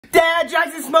Dad,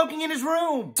 Jackson's smoking in his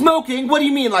room. Smoking? What do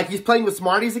you mean, like he's playing with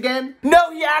Smarties again?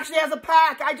 No, he actually has a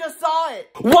pack. I just saw it.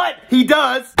 What? He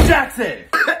does? Jackson!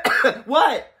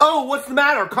 What? Oh, what's the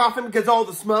matter? Coughing because of all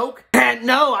the smoke?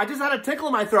 No, I just had a tickle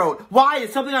in my throat. Why?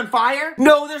 Is something on fire?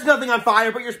 No, there's nothing on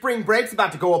fire, but your spring break's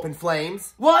about to go up in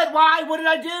flames. What? Why? What did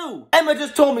I do? Emma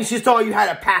just told me she saw you had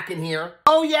a pack in here.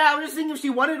 Oh yeah, I was just thinking if she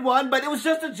wanted one, but it was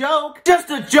just a joke. Just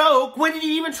a joke? When did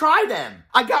you even try them?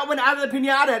 I got one out of the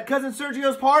piñata at Cousin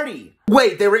Sergio's party.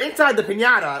 Wait, they were inside the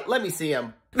piñata. Let me see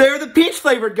them. They're the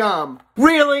peach-flavored gum.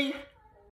 Really?